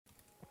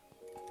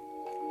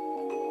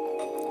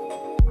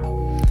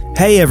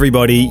Hey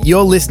everybody,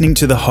 you're listening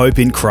to the Hope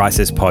in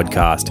Crisis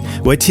podcast,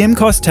 where Tim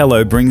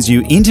Costello brings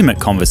you intimate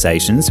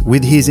conversations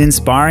with his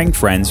inspiring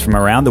friends from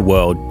around the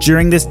world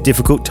during this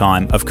difficult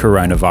time of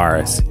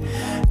coronavirus.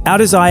 Our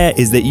desire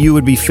is that you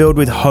would be filled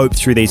with hope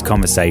through these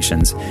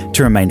conversations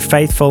to remain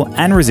faithful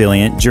and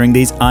resilient during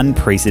these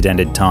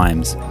unprecedented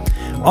times.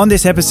 On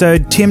this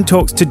episode, Tim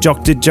talks to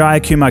Dr.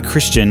 Jayakumar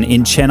Christian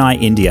in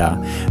Chennai, India.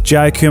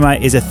 Jayakumar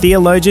is a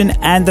theologian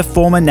and the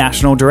former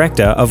National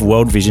Director of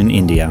World Vision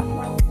India.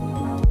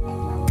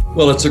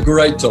 Well, it's a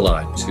great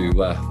delight to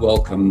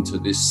welcome to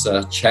this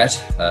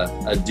chat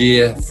a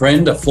dear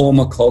friend, a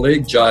former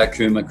colleague,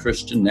 Jayakumar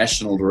Christian,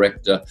 National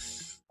Director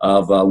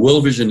of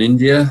World Vision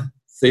India,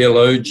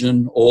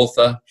 theologian,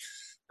 author,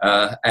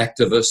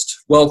 activist.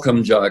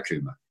 Welcome,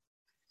 Jayakumar.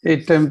 Hey,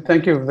 Tim,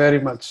 thank you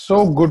very much.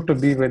 So good to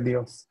be with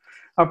you.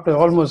 After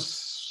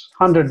almost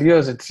 100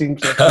 years, it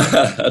seems like.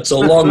 It's a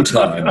long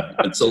time.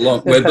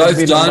 We're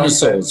both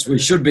dinosaurs. We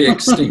should be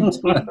extinct.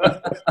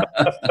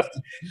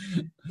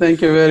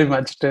 Thank you very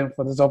much, Tim,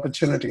 for this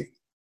opportunity.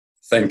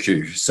 Thank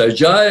you. So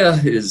Jaya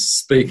is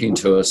speaking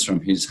to us from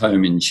his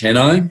home in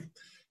Chennai.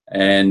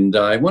 And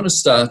I want to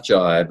start,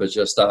 Jaya, by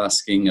just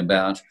asking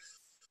about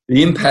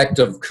the impact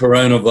of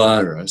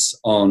coronavirus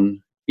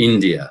on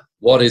India.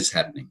 What is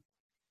happening?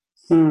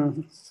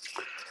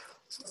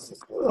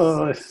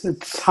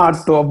 It's hard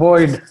to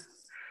avoid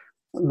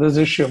this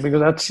issue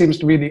because that seems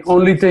to be the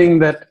only thing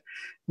that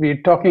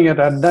we're talking at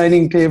our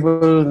dining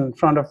table, in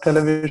front of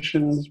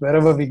televisions,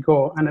 wherever we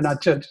go, and in our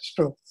churches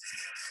too.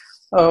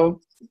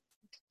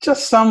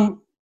 Just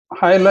some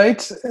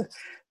highlights.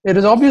 It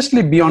is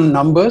obviously beyond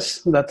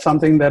numbers. That's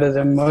something that is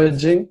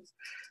emerging.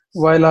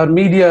 While our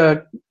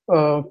media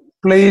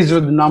plays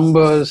with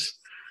numbers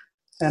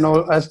and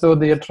all, as though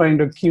they are trying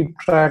to keep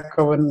track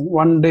of a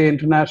one-day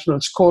international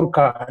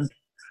scorecard,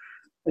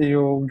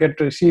 you get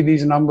to see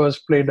these numbers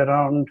played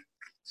around.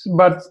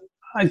 But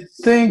I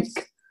think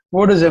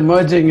what is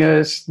emerging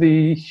is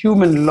the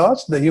human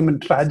loss, the human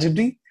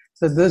tragedy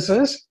that this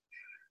is.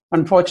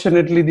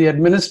 Unfortunately, the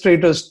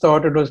administrators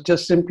thought it was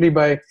just simply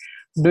by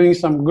doing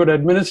some good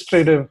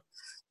administrative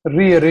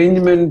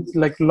rearrangement,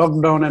 like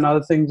lockdown and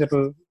other things,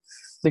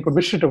 they could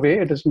wish it away.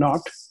 It is not.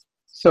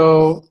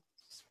 So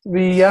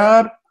we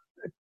are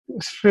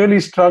really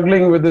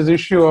struggling with this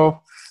issue of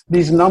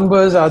these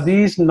numbers. Are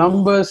these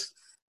numbers,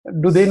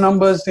 do they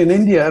numbers in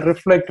India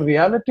reflect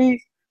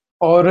reality,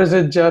 or is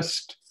it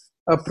just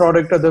a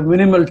product of the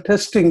minimal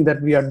testing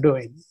that we are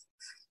doing?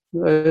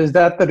 Is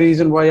that the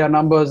reason why our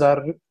numbers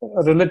are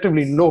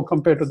relatively low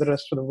compared to the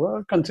rest of the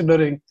world,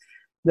 considering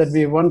that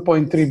we have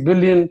 1.3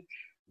 billion,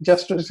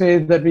 just to say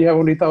that we have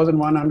only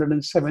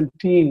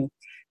 1,117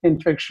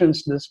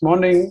 infections this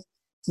morning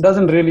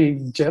doesn't really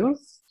gel.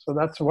 So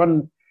that's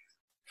one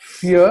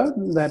fear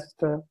that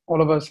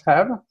all of us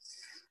have.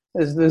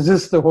 Is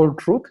this the whole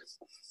truth?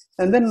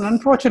 And then,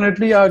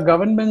 unfortunately, our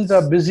governments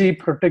are busy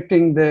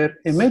protecting their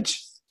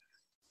image.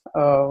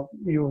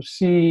 You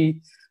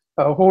see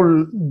a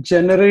whole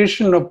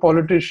generation of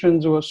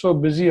politicians who are so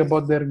busy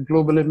about their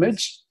global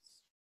image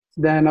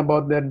than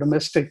about their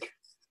domestic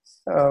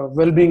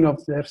well-being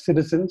of their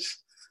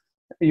citizens.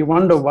 You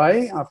wonder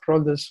why. After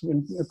all, this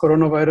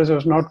coronavirus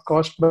was not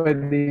caused by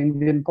the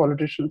Indian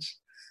politicians.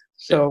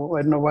 So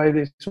I don't know why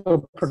they're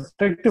so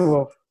protective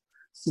of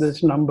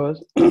these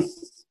numbers.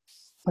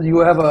 You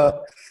have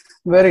a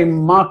very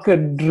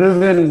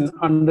market-driven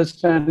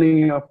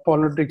understanding of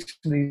politics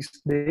these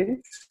days.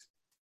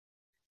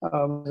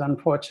 It's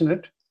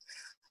unfortunate.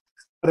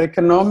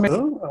 Economic,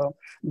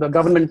 the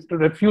government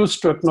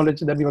refused to acknowledge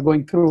that we were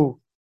going through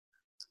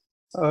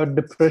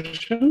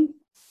depression.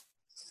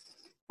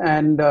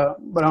 And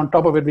but on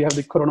top of it, we have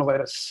the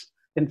coronavirus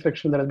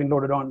infection that has been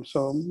loaded on.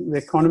 So the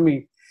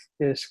economy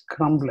is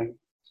crumbling.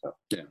 So.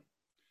 Yeah.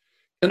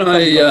 Can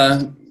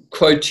I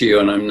quote to you,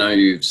 and I know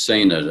you've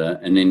seen it,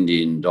 an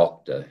Indian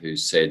doctor who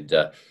said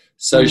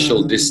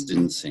social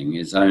distancing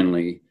is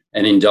only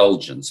an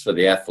indulgence for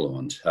the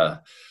affluent.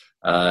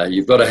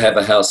 You've got to have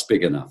a house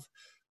big enough.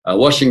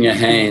 Washing your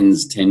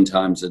hands 10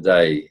 times a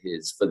day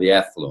is for the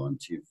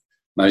affluent.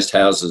 Most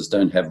houses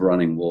don't have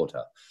running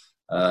water.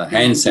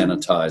 Hand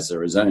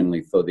sanitizer is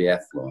only for the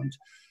affluent.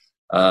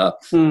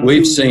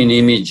 We've seen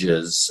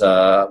images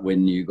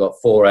when you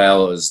got 4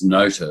 hours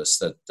notice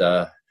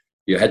that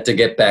you had to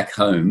get back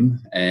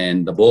home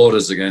and the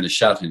borders are going to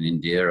shut in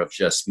India of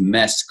just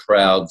mass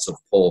crowds of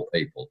poor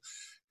people.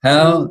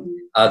 How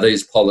are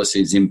these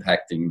policies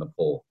impacting the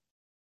poor?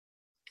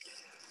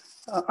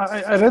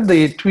 I read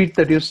the tweet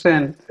that you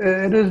sent.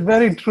 It is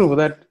very true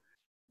that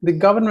the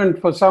government,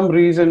 for some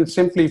reason,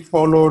 simply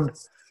followed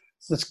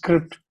the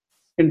script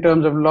in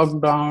terms of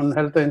lockdown,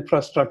 health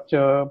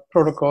infrastructure,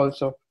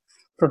 protocols of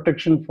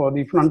protection for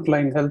the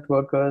frontline health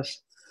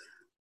workers.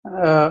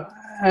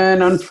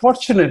 And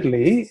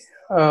unfortunately,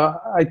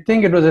 I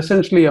think it was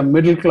essentially a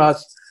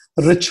middle-class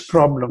rich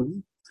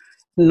problem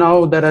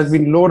now that has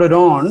been loaded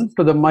on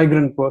to the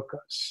migrant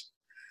workers.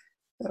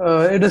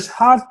 It is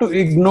hard to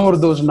ignore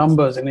those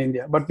numbers in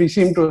India, but we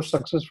seem to have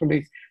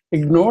successfully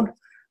ignored.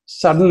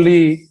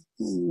 Suddenly,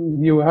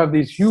 you have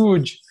these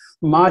huge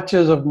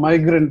marches of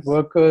migrant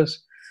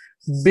workers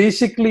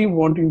basically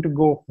wanting to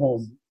go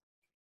home.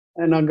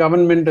 And our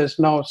government has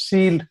now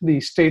sealed the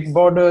state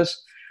borders,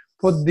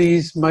 put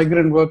these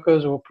migrant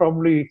workers who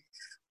probably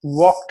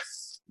walked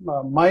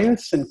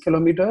miles and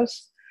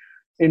kilometers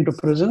into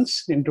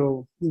prisons,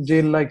 into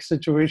jail-like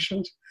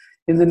situations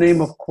in the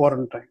name of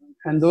quarantine.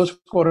 And those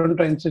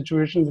quarantine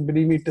situations,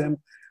 believe me, Tim,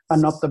 are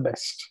not the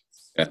best.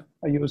 Yeah.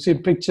 You see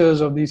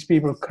pictures of these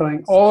people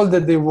crying. All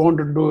that they want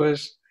to do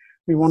is,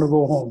 we want to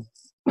go home.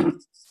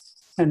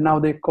 And now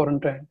they're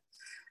quarantined.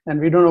 And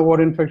we don't know what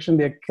infection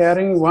they're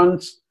carrying.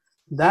 Once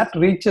that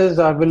reaches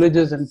our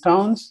villages and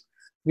towns,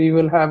 we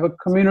will have a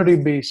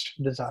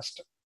community-based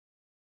disaster.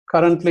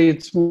 Currently,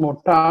 it's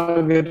more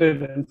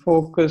targeted and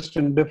focused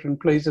in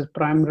different places,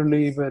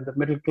 primarily where the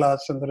middle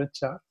class and the rich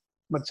are.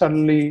 But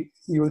suddenly,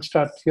 you will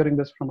start hearing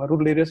this from our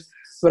rural areas,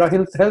 where our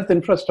health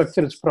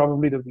infrastructure is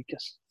probably the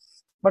weakest.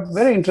 But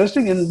very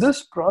interesting, in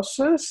this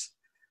process,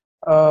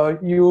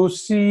 you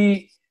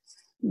see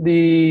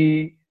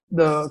the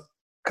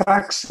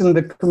cracks in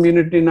the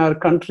community in our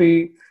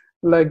country,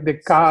 like the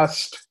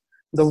caste,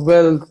 the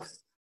wealth,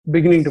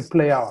 beginning to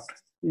play out.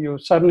 You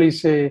suddenly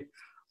say,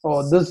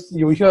 oh, this,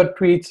 you hear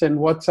tweets and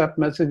WhatsApp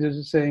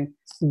messages saying,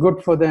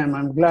 good for them,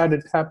 I'm glad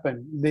it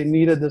happened. They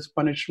needed this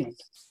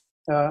punishment.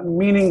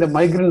 Meaning the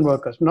migrant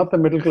workers, not the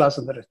middle class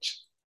and the rich.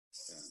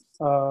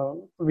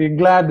 We're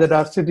glad that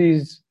our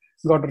cities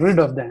got rid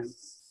of them.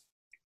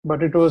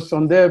 But it was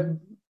on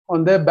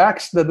their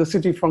backs that the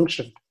city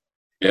functioned.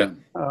 Yeah.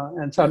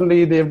 And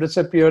suddenly they've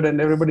disappeared,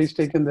 and everybody's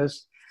taken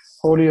this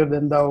holier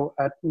than thou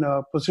at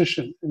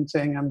position in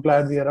saying, I'm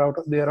glad they are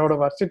out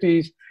of our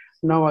cities.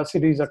 Now our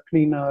cities are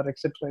cleaner,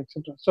 etc.,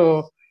 etc.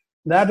 So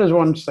that is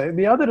one side.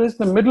 The other is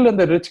the middle and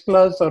the rich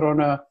class are on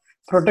a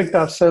protect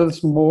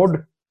ourselves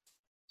mode.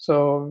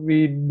 So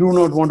we do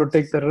not want to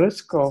take the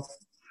risk of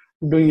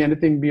doing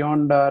anything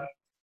beyond our,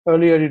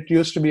 earlier it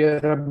used to be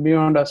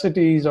beyond our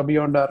cities or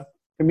beyond our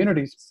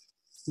communities.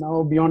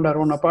 Now beyond our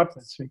own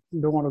apartments. We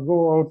don't want to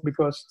go out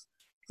because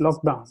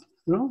lockdown,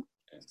 you know?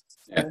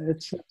 Yeah.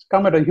 It's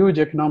come at a huge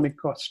economic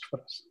cost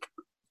for us.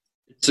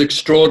 It's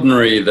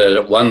extraordinary that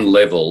at one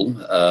level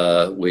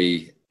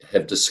we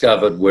have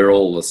discovered we're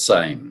all the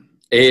same.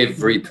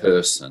 Every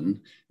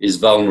person is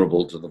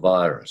vulnerable to the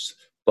virus.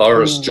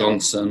 Boris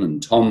Johnson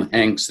and Tom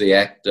Hanks, the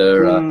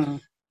actor,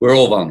 we're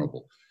all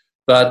vulnerable.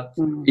 But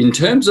in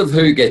terms of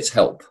who gets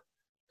help,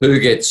 who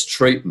gets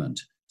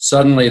treatment,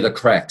 suddenly the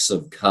cracks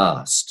of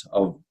caste,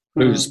 of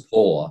who's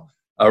poor,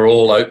 are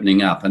all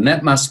opening up. And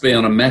that must be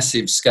on a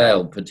massive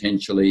scale,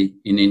 potentially,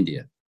 in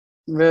India.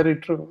 Very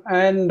true.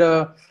 And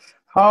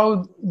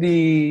how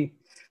the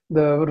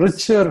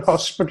richer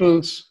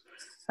hospitals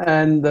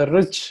and the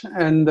rich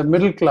and the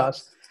middle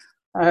class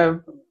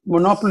have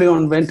monopoly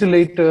on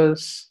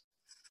ventilators,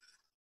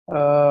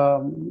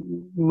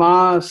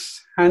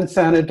 masks, hand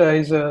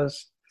sanitizers.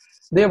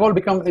 They have all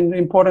become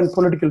important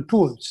political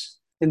tools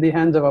in the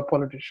hands of our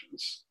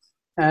politicians.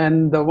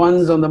 And the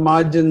ones on the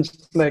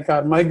margins, like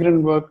our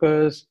migrant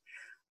workers,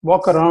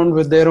 walk around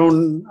with their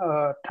own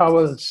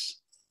towels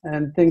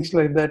and things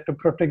like that to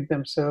protect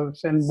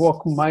themselves and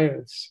walk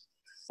miles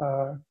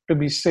to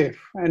be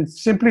safe and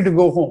simply to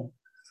go home.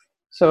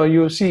 So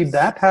you see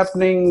that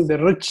happening, the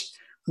rich,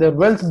 the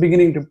wealth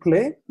beginning to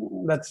play.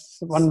 That's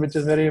one which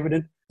is very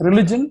evident.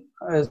 Religion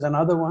is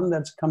another one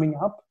that's coming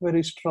up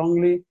very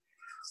strongly.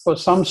 For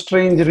some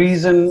strange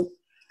reason,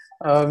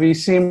 we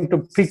seem to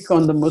pick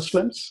on the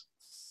Muslims,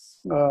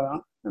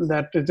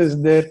 that it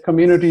is their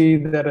community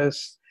that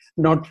has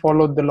not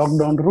followed the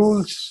lockdown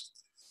rules.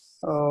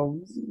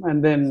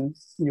 And then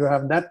you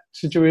have that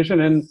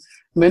situation, and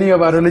many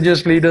of our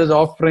religious leaders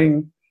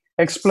offering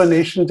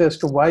explanations as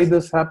to why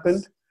this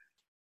happened.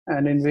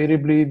 And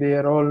invariably, they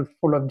are all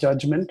full of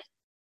judgment,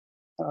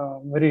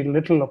 very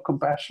little of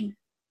compassion.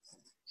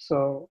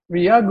 So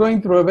we are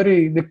going through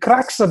the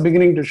cracks are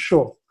beginning to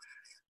show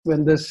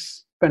when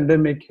this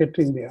pandemic hit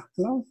India.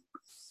 You know?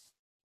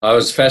 I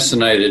was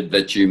fascinated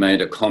that you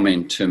made a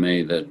comment to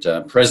me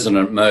that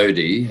President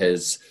Modi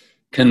has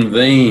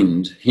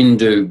convened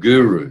Hindu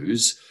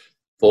gurus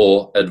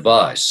for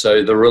advice.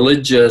 So the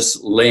religious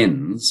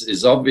lens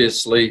is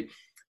obviously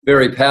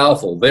very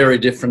powerful, very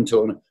different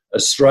to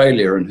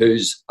Australia, and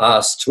who's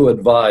asked to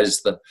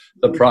advise the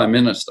Prime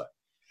Minister.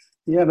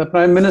 Yeah, the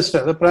Prime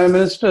Minister. The Prime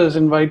Minister has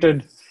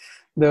invited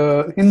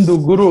the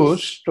Hindu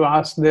gurus to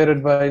ask their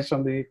advice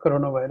on the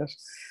coronavirus.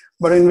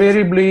 But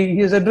invariably,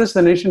 he has addressed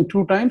the nation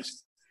 2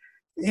 times.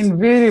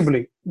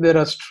 Invariably, there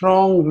are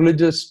strong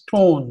religious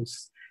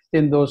tones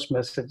in those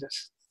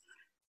messages.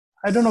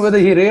 I don't know whether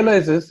he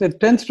realizes it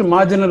tends to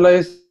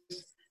marginalize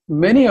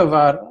many of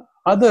our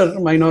other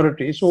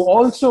minorities who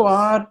also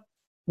are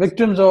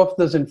victims of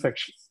this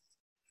infection.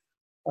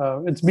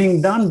 It's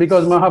being done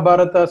because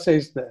Mahabharata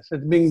says this.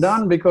 It's being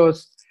done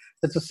because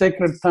it's a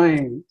sacred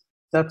time.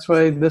 That's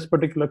why this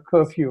particular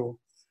curfew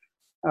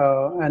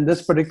and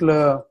this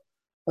particular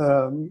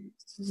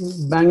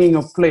banging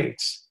of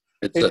plates.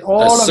 It's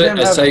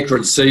a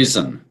sacred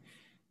season.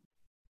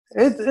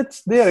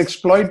 They are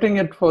exploiting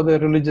it for their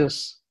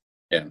religious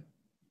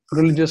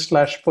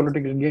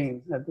religious/political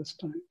gain at this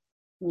time.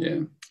 Yeah,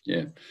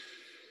 yeah.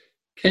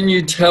 Can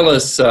you tell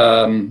us,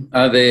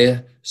 are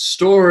there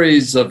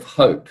stories of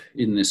hope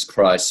in this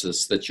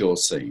crisis that you're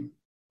seeing?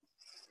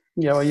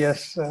 Yeah, well,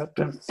 yes.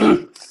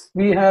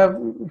 We have,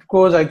 of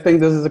course, I think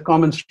this is a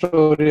common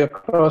story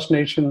across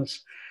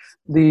nations.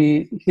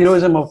 The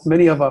heroism of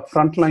many of our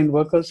frontline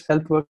workers,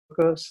 health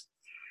workers,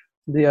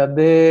 they are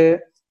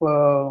there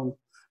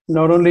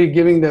not only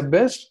giving their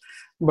best,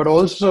 but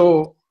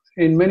also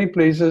in many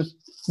places,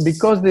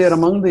 because they are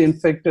among the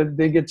infected,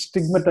 they get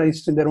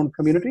stigmatized in their own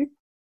community.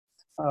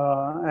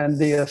 And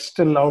they are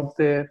still out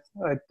there.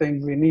 I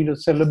think we need to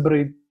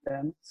celebrate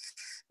them.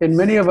 In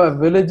many of our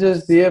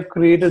villages, they have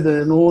created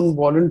their own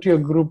volunteer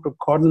group to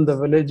cordon the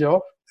village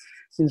off,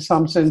 in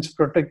some sense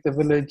protect the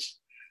village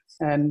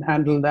and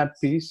handle that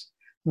piece.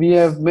 We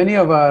have many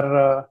of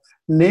our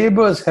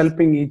neighbors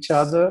helping each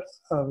other.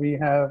 We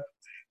have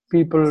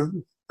people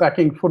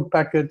packing food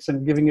packets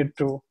and giving it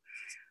to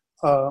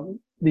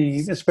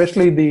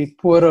especially the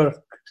poorer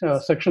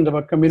sections of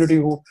our community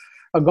who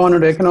have gone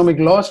into economic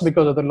loss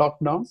because of the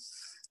lockdown.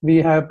 We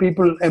have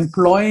people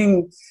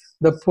employing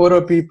the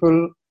poorer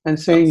people and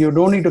saying, you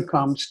don't need to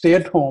come, stay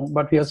at home,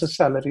 but here's a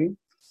salary.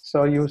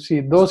 So you see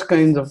those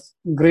kinds of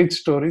great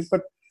stories.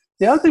 But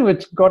the other thing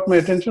which got my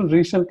attention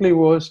recently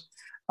was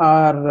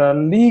our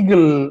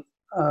legal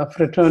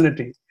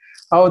fraternity,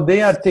 how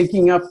they are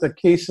taking up the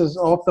cases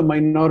of the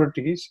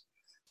minorities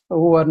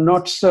who are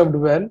not served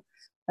well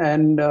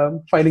and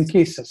filing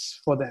cases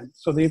for them.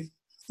 So a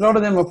lot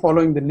of them are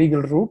following the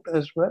legal route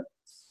as well.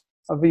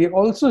 We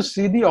also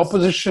see the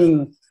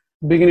opposition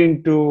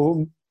beginning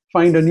to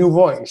find a new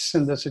voice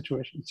in the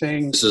situation,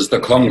 saying... This is the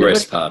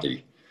Congress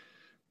Party.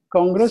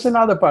 Congress and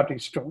other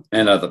parties too.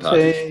 And other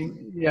parties.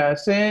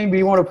 Saying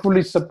we want to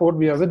fully support,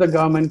 we are with the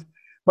government,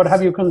 but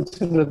have you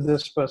considered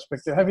this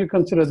perspective? Have you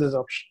considered this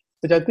option?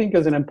 Which I think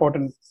is an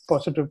important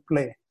positive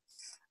play.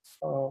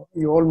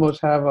 You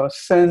almost have a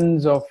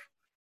sense of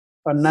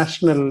a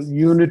national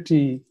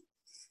unity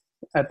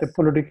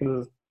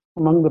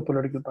among the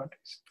political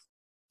parties.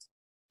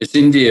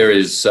 India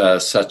is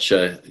such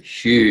a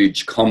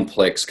huge,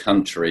 complex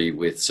country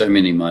with so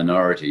many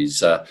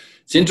minorities.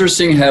 It's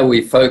interesting how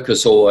we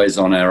focus always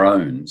on our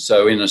own.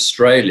 So in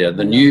Australia,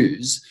 the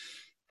news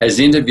has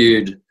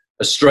interviewed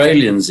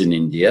Australians in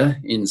India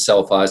in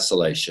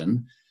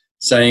self-isolation,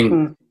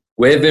 saying,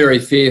 we're very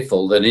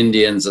fearful that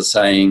Indians are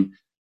saying,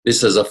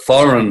 this is a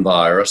foreign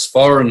virus,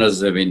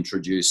 foreigners have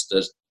introduced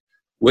it.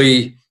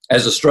 We,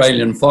 as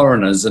Australian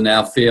foreigners, are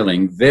now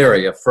feeling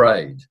very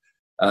afraid.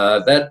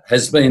 That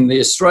has been the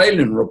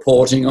Australian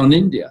reporting on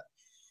India.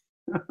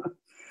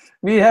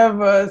 We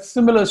have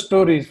similar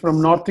stories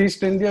from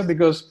Northeast India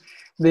because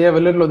they have a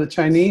little of the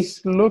Chinese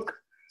look.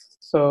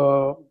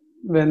 So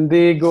when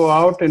they go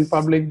out in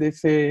public, they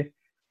say,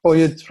 oh,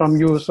 it's from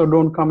you, so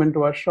don't come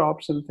into our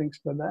shops and things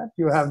like that.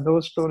 You have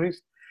those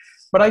stories.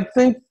 But I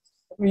think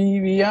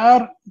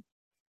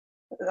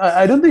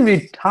I don't think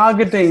we're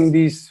targeting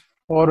these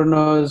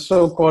foreigners,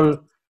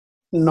 so-called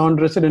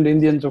non-resident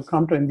Indians who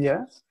come to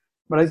India.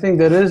 But I think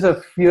there is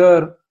a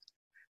fear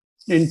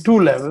in two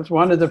levels.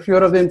 One is the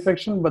fear of the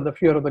infection, but the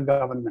fear of the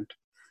government,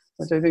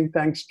 which I think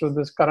thanks to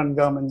this current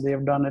government, they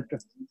have done it,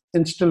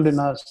 instilled in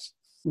us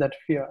that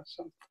fear.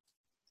 So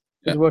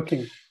it's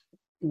working.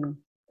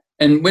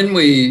 And when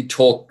we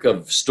talk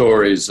of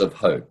stories of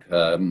hope,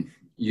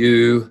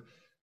 you,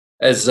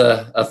 as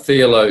a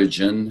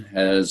theologian,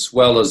 as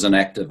well as an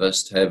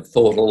activist, have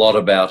thought a lot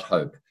about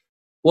hope.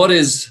 What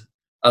is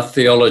a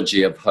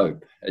theology of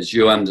hope, as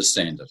you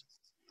understand it?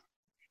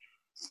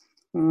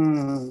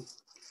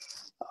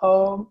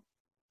 So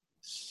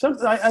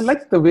I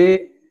like the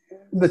way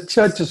the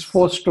church is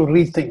forced to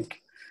rethink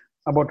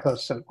about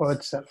herself or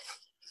itself.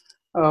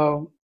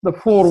 The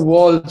four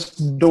walls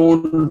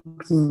don't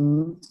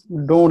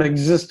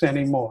exist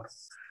anymore.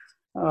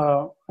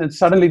 And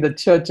suddenly the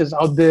church is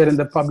out there in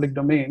the public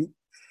domain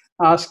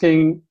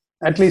asking,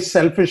 at least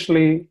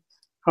selfishly,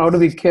 how do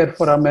we care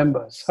for our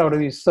members? How do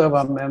we serve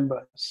our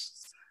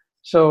members?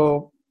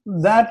 So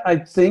that, I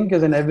think,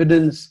 is an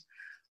evidence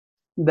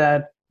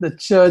that the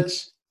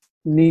church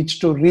needs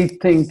to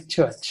rethink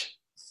church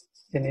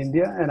in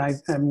India. And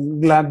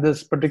I'm glad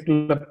this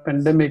particular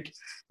pandemic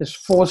has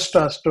forced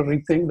us to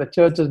rethink. The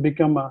church has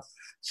become a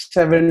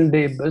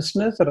 7-day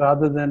business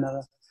rather than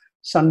a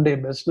Sunday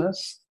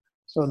business.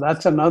 So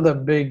that's another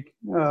big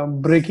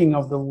breaking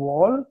of the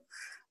wall.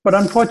 But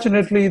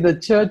unfortunately, the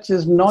church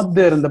is not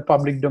there in the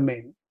public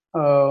domain.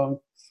 The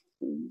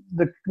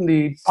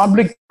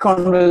public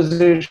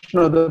conversation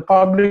or the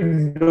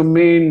public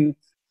domain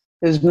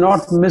is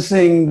not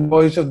missing the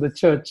voice of the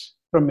church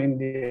from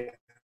India.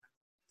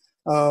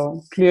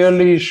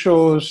 Clearly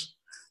shows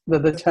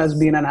that there has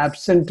been an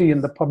absentee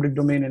in the public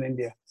domain in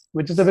India,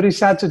 which is a very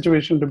sad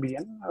situation to be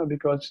in,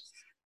 because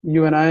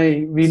you and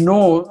I, we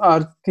know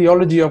our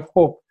theology of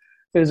hope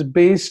is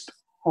based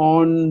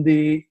on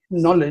the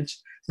knowledge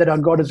that our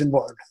God is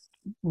involved.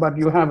 But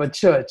you have a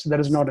church that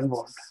is not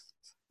involved.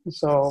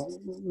 So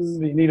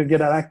we need to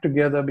get our act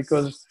together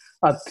because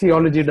our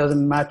theology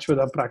doesn't match with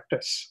our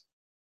practice.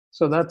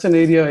 So that's an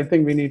area I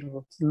think we need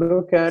to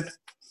look at.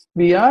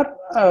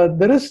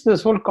 There is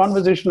this whole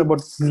conversation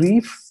about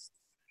grief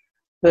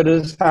that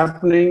is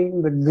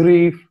happening, the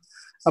grief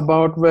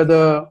about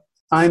whether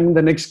I'm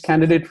the next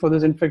candidate for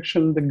this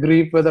infection, the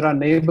grief whether our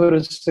neighbor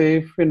is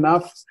safe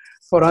enough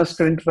for us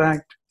to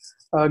interact,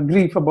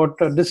 grief about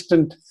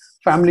distant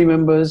family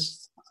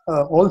members,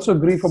 also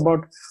grief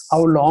about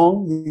how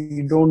long.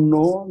 We don't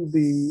know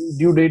the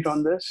due date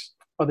on this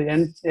or the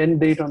end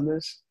date on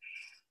this.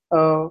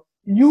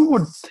 You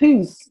would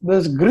think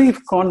this grief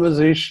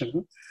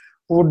conversation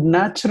would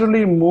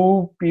naturally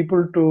move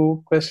people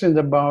to questions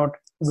about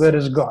where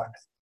is God.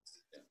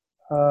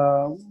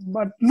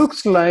 But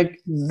looks like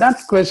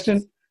that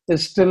question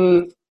is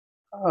still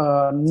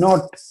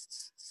not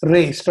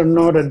raised or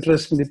not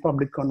addressed in the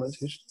public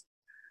conversation.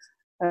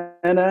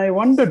 And I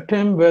wonder,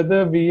 Tim,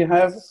 whether we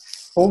have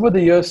over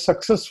the years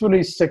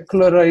successfully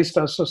secularized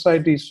our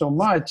society so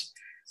much,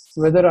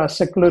 whether our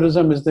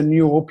secularism is the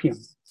new opium.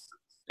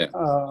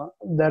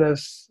 That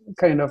has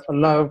kind of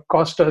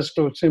caused us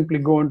to simply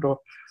go into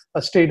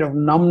a state of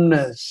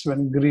numbness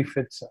when grief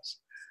hits us,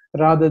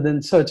 rather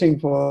than searching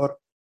for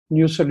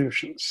new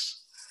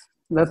solutions.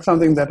 That's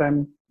something that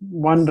I'm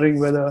wondering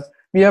whether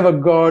we have a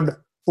God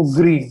who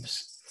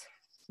grieves.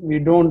 We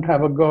don't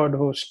have a God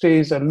who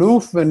stays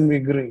aloof when we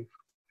grieve.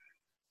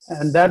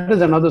 And that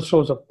is another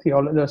source of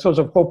theology, a source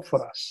of hope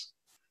for us,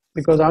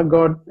 because our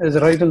God is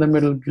right in the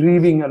middle,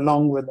 grieving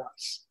along with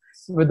us,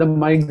 with the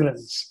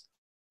migrants,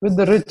 with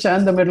the rich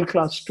and the middle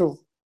class too.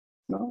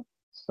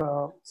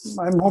 So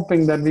I'm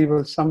hoping that we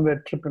will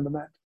somewhere trip into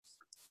that.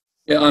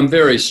 Yeah, I'm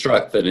very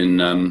struck that in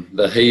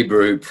the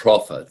Hebrew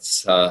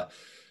prophets,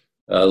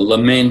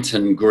 lament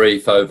and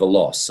grief over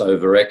loss,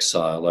 over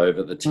exile,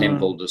 over the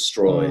temple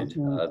destroyed,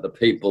 the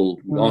people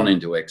gone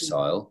into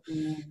exile,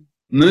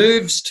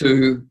 moves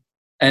to,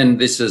 and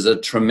this is a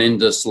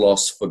tremendous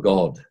loss for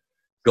God.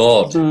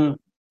 God's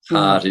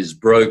heart is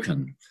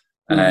broken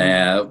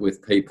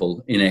with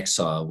people in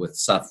exile, with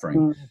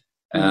suffering.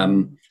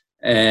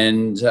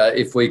 And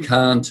if we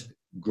can't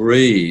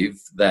grieve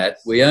that,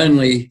 we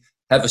only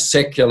have a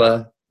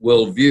secular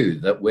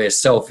worldview, that we're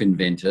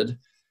self-invented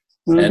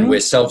and we're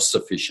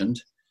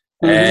self-sufficient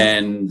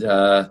and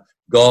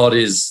God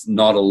is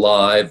not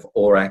alive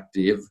or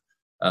active,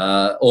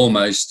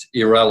 almost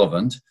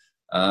irrelevant.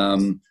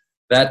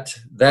 That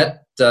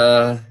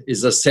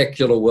is a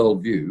secular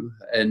worldview,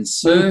 and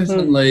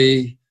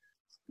certainly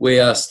we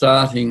are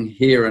starting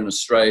here in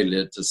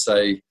Australia to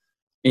say,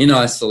 in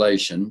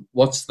isolation,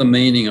 what's the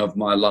meaning of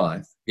my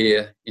life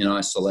here in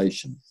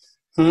isolation?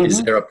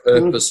 Is there a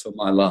purpose for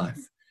my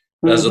life?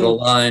 Does it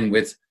align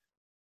with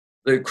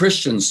the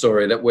Christian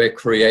story that we're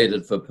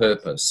created for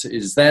purpose?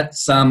 Is that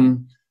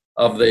some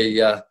of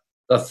the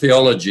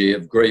theology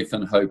of grief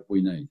and hope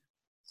we need?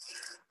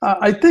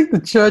 I think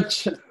the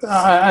church,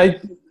 I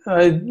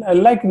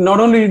like, not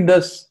only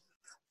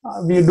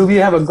do we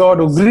have a God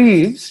who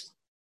grieves,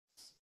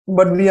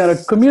 but we are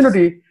a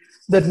community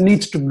that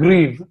needs to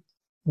grieve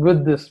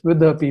with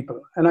the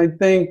people. And I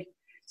think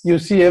you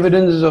see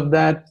evidences of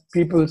that,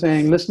 people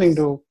saying, listening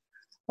to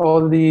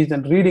all these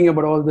and reading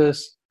about all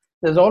this,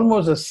 there's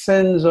almost a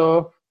sense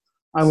of,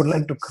 I would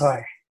like to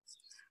cry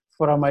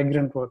for our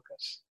migrant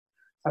workers.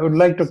 I would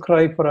like to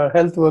cry for our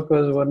health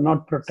workers who are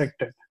not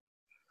protected.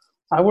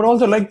 I would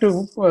also like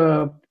to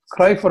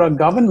cry for our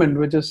government,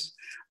 which is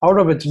out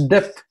of its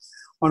depth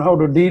on how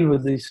to deal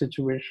with these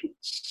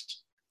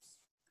situations.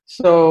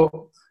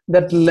 So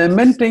that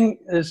lamenting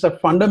is a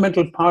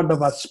fundamental part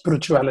of our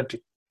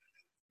spirituality.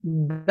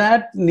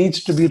 That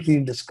needs to be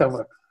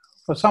rediscovered.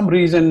 For some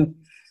reason,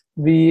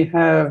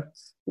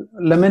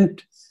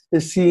 lament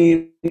is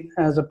seen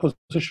as a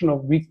position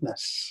of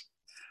weakness.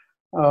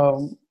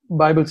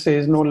 Bible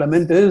says no,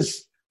 lament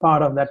is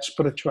part of that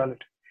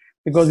spirituality,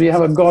 because we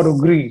have a God who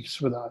grieves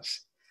with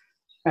us.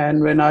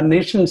 And when our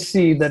nations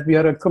see that we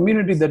are a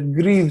community that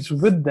grieves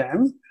with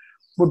them,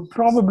 would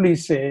probably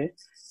say,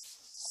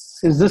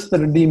 is this the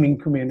redeeming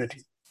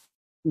community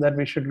that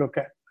we should look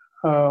at?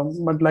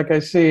 But like I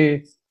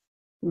say,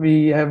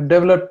 we have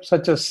developed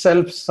such a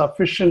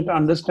self-sufficient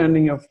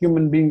understanding of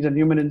human beings and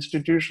human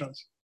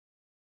institutions.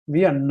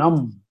 We are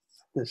numb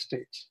at this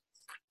stage.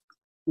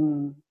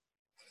 And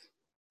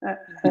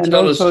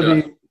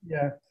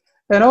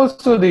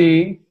also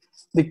the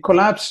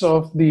collapse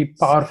of the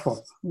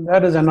powerful.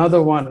 That is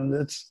another one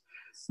that's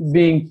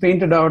being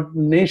painted out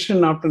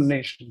nation after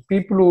nation.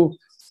 People who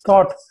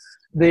thought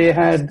they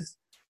had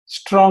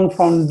strong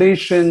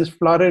foundations,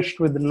 flourished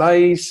with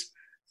lies,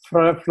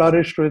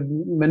 flourished with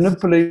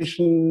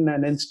manipulation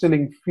and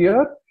instilling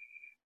fear.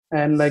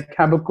 And like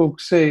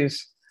Habakkuk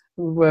says,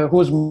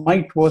 whose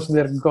might was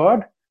their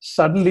God,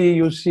 suddenly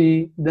you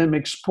see them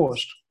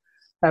exposed,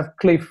 have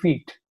clay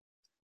feet.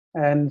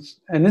 And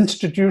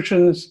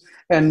institutions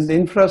and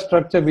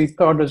infrastructure we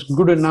thought is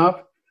good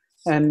enough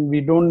and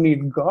we don't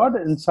need God,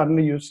 and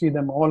suddenly you see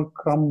them all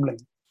crumbling.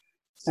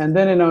 And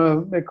then in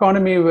an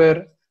economy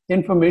where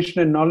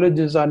information and knowledge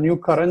is our new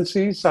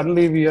currency,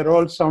 suddenly we are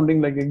all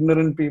sounding like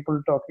ignorant people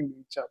talking to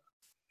each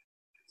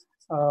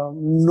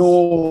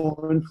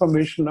know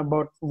information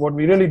about what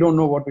we really don't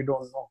know, what we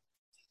don't know.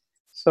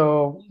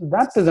 So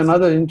that is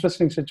another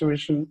interesting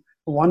situation,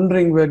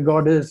 wondering where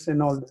God is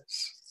in all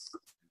this.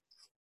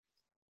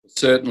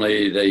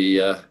 Certainly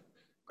the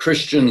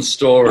Christian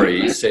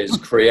story says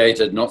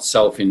created, not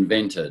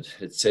self-invented.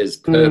 It says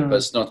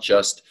purpose, not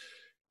just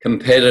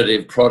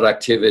competitive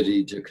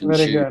productivity to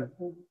consume.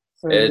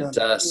 Very good.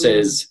 It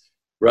says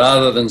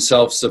rather than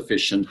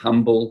self-sufficient,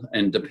 humble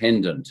and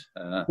dependent.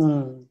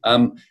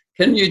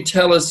 Can you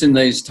tell us in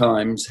these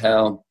times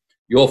how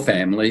your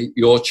family,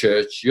 your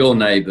church, your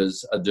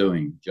neighbours are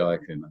doing,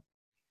 Jayakumar?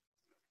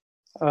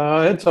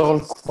 It's all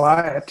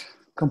quiet,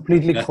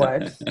 completely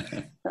quiet.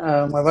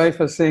 My wife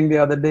was saying the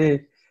other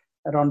day,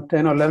 around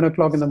 10 or 11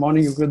 o'clock in the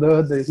morning, you could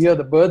hear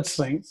the birds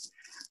sing,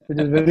 which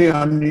is very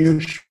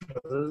unusual.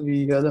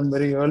 We hear them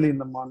very early in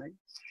the morning.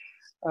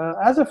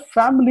 As a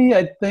family,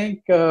 I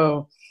think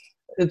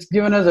it's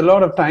given us a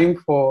lot of time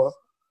for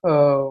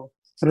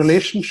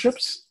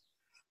relationships.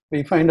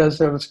 We find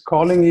ourselves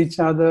calling each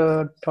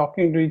other,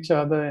 talking to each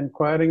other,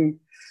 inquiring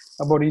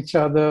about each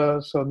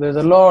other. So there's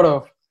a lot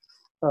of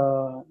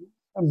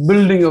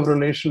building of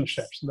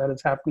relationships that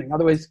is happening.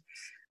 Otherwise,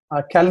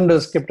 our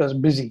calendars kept us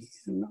busy,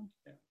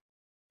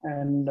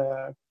 and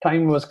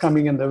time was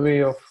coming in the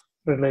way of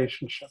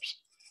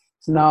relationships.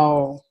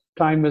 Now,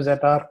 time is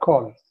at our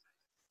call,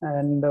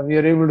 and we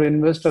are able to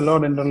invest a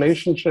lot in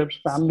relationships,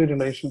 family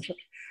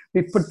relationships.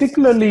 We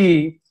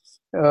particularly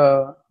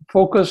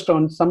focused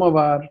on some of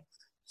our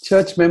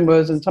church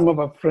members and some of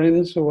our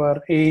friends who are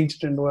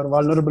aged and who are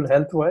vulnerable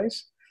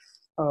health-wise,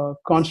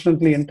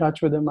 constantly in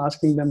touch with them,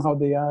 asking them how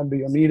they are, do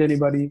you need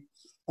anybody,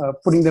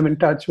 putting them in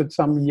touch with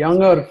some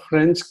younger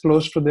friends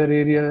close to their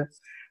area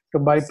to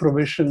buy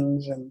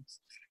provisions and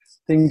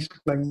things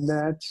like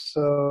that.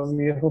 So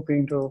we are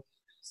hoping to,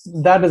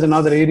 that is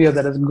another area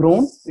that has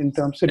grown in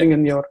terms of sitting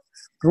in your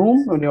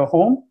room, in your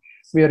home.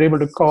 We are able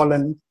to call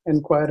and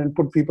inquire and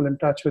put people in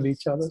touch with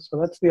each other. So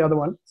that's the other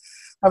one.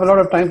 I have a lot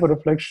of time for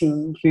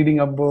reflection, reading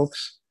of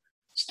books,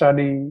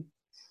 study.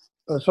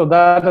 So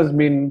that has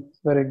been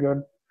very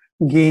good.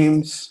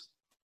 Games.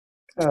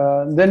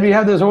 Then we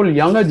have this whole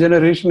younger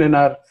generation in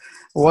our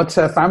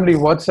family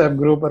WhatsApp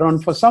group.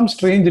 For some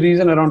strange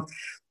reason, around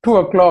 2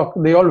 o'clock,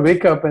 they all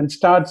wake up and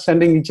start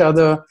sending each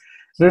other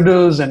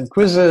riddles and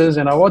quizzes.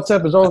 And our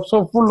WhatsApp is all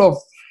so full of,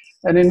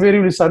 and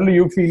invariably suddenly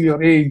you feel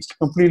you're aged,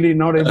 completely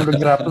not able to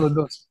grapple with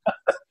those.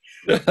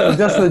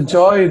 Just the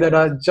joy that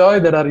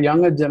our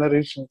younger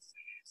generation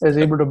is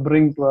able to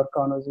bring to our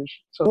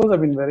conversation. So those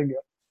have been very good.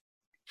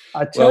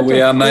 Well, we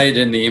are made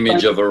in the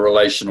image of a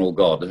relational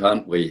God,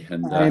 aren't we?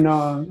 And, I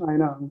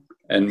know.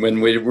 And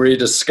when we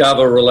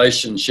rediscover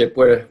relationship,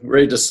 we're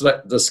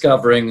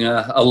rediscovering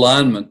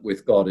alignment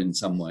with God in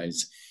some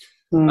ways.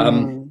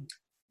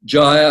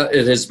 Jaya,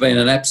 it has been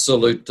an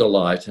absolute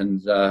delight,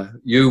 and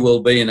you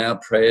will be in our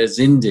prayers.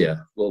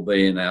 India will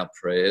be in our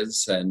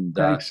prayers, and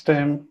thanks,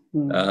 Tim.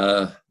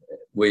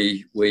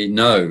 We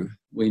know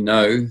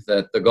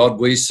that the God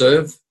we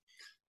serve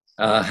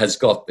has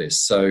got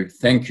this. So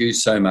thank you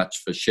so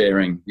much for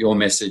sharing your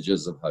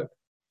messages of hope.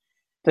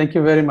 Thank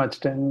you very much,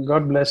 Tim.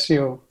 God bless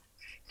you.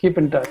 Keep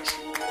in touch.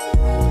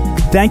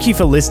 Thank you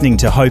for listening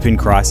to Hope in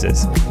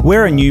Crisis.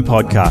 We're a new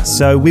podcast,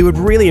 so we would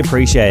really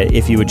appreciate it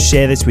if you would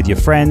share this with your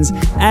friends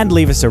and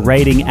leave us a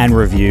rating and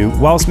review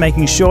whilst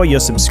making sure you're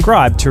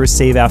subscribed to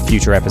receive our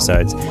future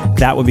episodes.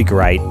 That would be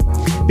great.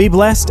 Be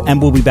blessed,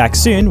 and we'll be back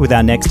soon with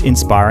our next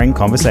inspiring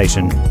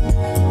conversation.